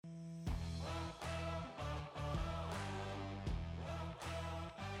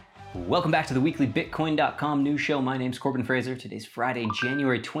Welcome back to the weekly Bitcoin.com news show. My name's Corbin Fraser. Today's Friday,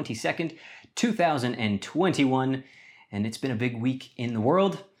 January 22nd, 2021, and it's been a big week in the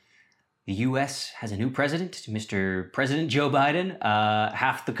world. The U.S. has a new president, Mr. President Joe Biden.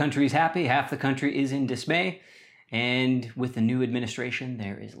 Half the country's happy, half the country is in dismay. And with the new administration,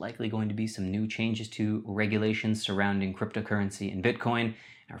 there is likely going to be some new changes to regulations surrounding cryptocurrency and Bitcoin.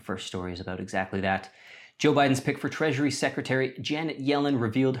 Our first story is about exactly that. Joe Biden's pick for Treasury Secretary Janet Yellen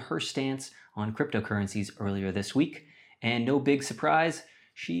revealed her stance on cryptocurrencies earlier this week. And no big surprise,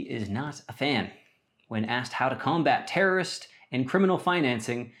 she is not a fan. When asked how to combat terrorist and criminal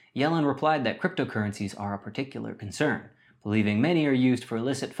financing, Yellen replied that cryptocurrencies are a particular concern, believing many are used for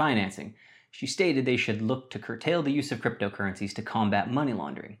illicit financing. She stated they should look to curtail the use of cryptocurrencies to combat money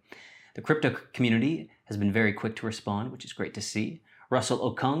laundering. The crypto community has been very quick to respond, which is great to see.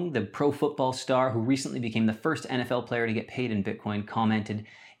 Russell Okung, the pro football star who recently became the first NFL player to get paid in Bitcoin, commented,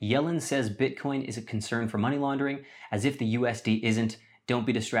 "Yellen says Bitcoin is a concern for money laundering, as if the USD isn't. Don't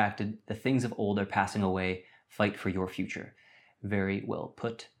be distracted. The things of old are passing away. Fight for your future." Very well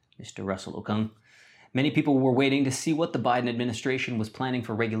put, Mr. Russell Okung. Many people were waiting to see what the Biden administration was planning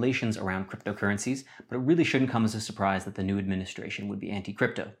for regulations around cryptocurrencies, but it really shouldn't come as a surprise that the new administration would be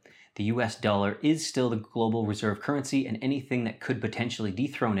anti-crypto. The US dollar is still the global reserve currency, and anything that could potentially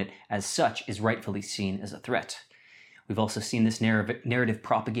dethrone it as such is rightfully seen as a threat. We've also seen this narrative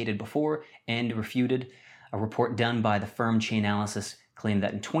propagated before and refuted. A report done by the firm Chainalysis claimed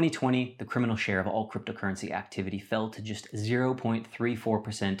that in 2020, the criminal share of all cryptocurrency activity fell to just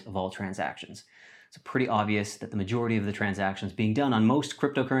 0.34% of all transactions. It's pretty obvious that the majority of the transactions being done on most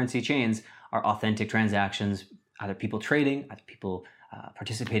cryptocurrency chains are authentic transactions, either people trading, either people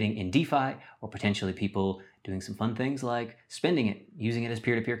participating in DeFi, or potentially people doing some fun things like spending it, using it as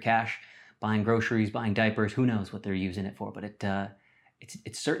peer-to-peer cash, buying groceries, buying diapers. Who knows what they're using it for? But it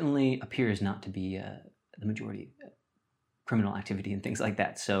certainly appears not to be the majority criminal activity and things like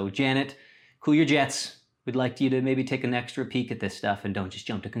that. So Janet, cool your jets. We'd like you to maybe take an extra peek at this stuff and don't just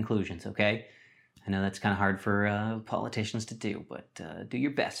jump to conclusions, okay? I know that's kind of hard for politicians to do, but do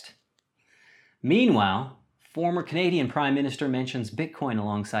your best. Meanwhile, former Canadian Prime Minister mentions Bitcoin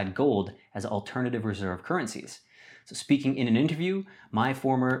alongside gold as alternative reserve currencies. So speaking in an interview, my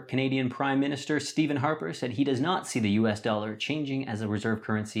former Canadian Prime Minister Stephen Harper said he does not see the US dollar changing as a reserve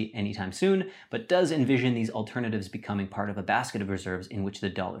currency anytime soon, but does envision these alternatives becoming part of a basket of reserves in which the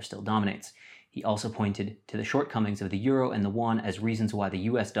dollar still dominates. He also pointed to the shortcomings of the euro and the won as reasons why the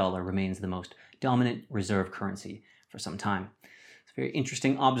US dollar remains the most dominant reserve currency for some time. It's very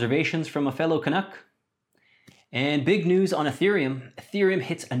interesting observations from a fellow Canuck. And big news on Ethereum. Ethereum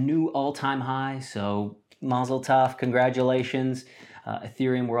hits a new all-time high, so mazel tov, congratulations.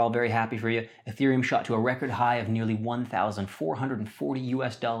 Ethereum, we're all very happy for you. Ethereum shot to a record high of nearly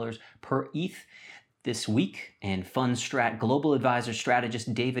 $1,440 per ETH this week, and Fundstrat global advisor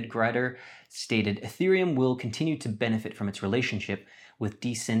strategist David Grider stated Ethereum will continue to benefit from its relationship with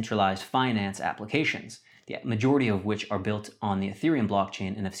decentralized finance applications, the majority of which are built on the Ethereum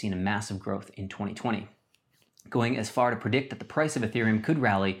blockchain and have seen a massive growth in 2020. Going as far to predict that the price of Ethereum could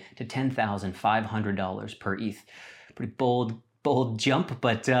rally to $10,500 per ETH. Pretty bold jump,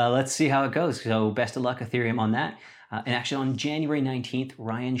 but let's see how it goes. So best of luck, Ethereum, on that. And actually on January 19th,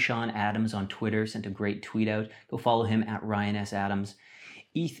 Ryan Sean Adams on Twitter sent a great tweet out. Go follow him at Ryan S. Adams.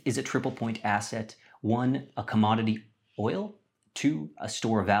 ETH is a triple point asset. 1, a commodity oil. 2, a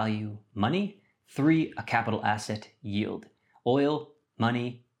store of value money. 3, a capital asset yield. Oil,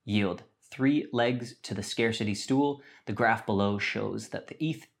 money, yield. 3 legs to the scarcity stool. The graph below shows that the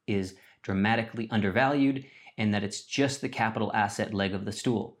ETH is dramatically undervalued and that it's just the capital asset leg of the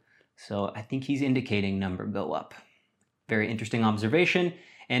stool. So I think he's indicating number go up. Very interesting observation.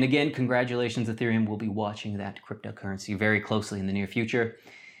 And again, congratulations, Ethereum. We'll be watching that cryptocurrency very closely in the near future.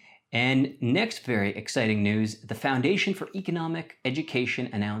 And next very exciting news, the Foundation for Economic Education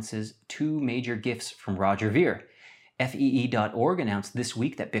announces 2 major gifts from Roger Ver. FEE.org announced this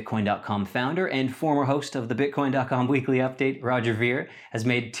week that Bitcoin.com founder and former host of the Bitcoin.com weekly update, Roger Ver, has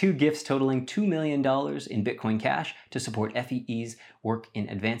made 2 gifts totaling $2 million in Bitcoin Cash to support FEE's work in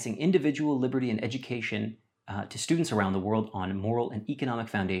advancing individual liberty and education to students around the world on moral and economic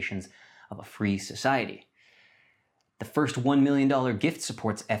foundations of a free society. The first $1 million gift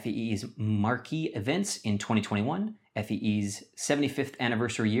supports FEE's marquee events in 2021, FEE's 75th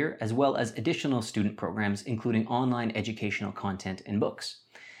anniversary year, as well as additional student programs, including online educational content and books.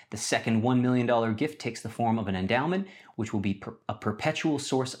 The second $1 million gift takes the form of an endowment, which will be a perpetual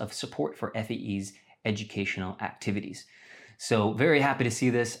source of support for FEE's educational activities. So very happy to see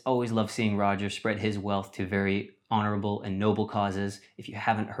this. Always love seeing Roger spread his wealth to very honorable and noble causes. If you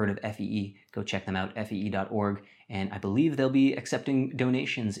haven't heard of FEE, go check them out, fee.org. And I believe they'll be accepting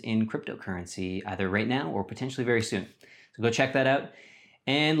donations in cryptocurrency either right now or potentially very soon. So go check that out.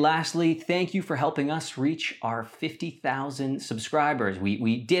 And lastly, thank you for helping us reach our 50,000 subscribers.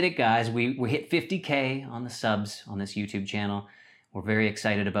 We did it, guys. We hit 50K on the subs on this YouTube channel. We're very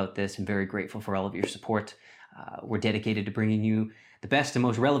excited about this and very grateful for all of your support. We're dedicated to bringing you the best and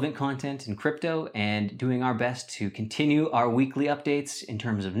most relevant content in crypto and doing our best to continue our weekly updates in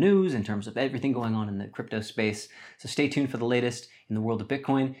terms of news, in terms of everything going on in the crypto space. So stay tuned for the latest in the world of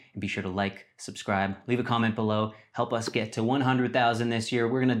Bitcoin, and be sure to like, subscribe, leave a comment below. Help us get to 100,000 this year.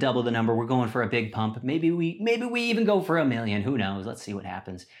 We're going to double the number. We're going for a big pump. Maybe we even go for 1 million. Who knows? Let's see what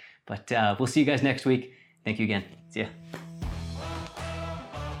happens. But we'll see you guys next week. Thank you again. See ya.